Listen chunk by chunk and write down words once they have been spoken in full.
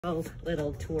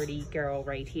Little tortie girl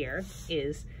right here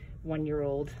is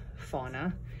 1-year-old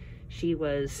Fauna. She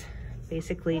was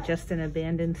basically just an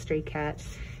abandoned stray cat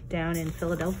down in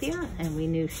Philadelphia, and we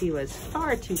knew she was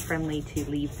far too friendly to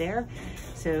leave there.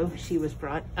 So she was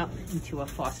brought up into a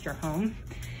foster home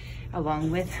along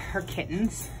with her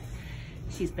kittens.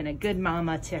 She's been a good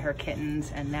mama to her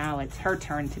kittens, and now it's her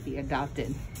turn to be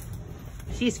adopted.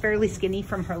 She's fairly skinny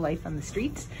from her life on the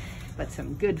streets, but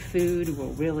some good food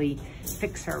will really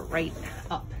fix her right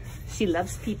up. She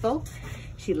loves people.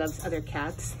 She loves other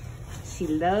cats. She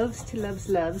loves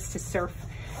to surf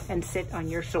and sit on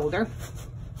your shoulder,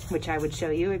 which I would show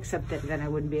you, except that then I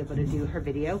wouldn't be able to do her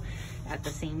video at the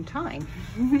same time.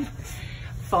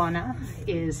 Fauna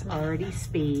is already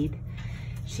spayed.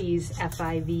 She's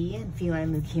FIV and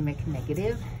feline leukemic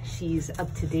negative. She's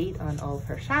up to date on all of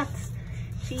her shots.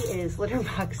 She is litter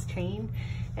box trained,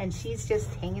 and she's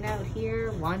just hanging out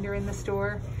here, wandering the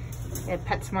store at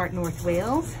PetSmart North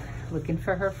Wales, looking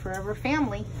for her forever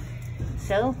family.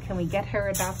 So can we get her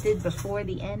adopted before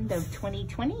the end of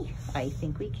 2020? I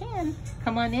think we can.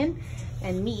 Come on in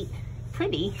and meet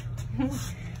pretty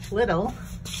little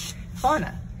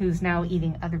Fauna, who's now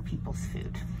eating other people's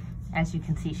food. As you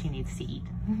can see, she needs to eat.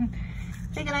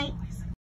 Say goodnight.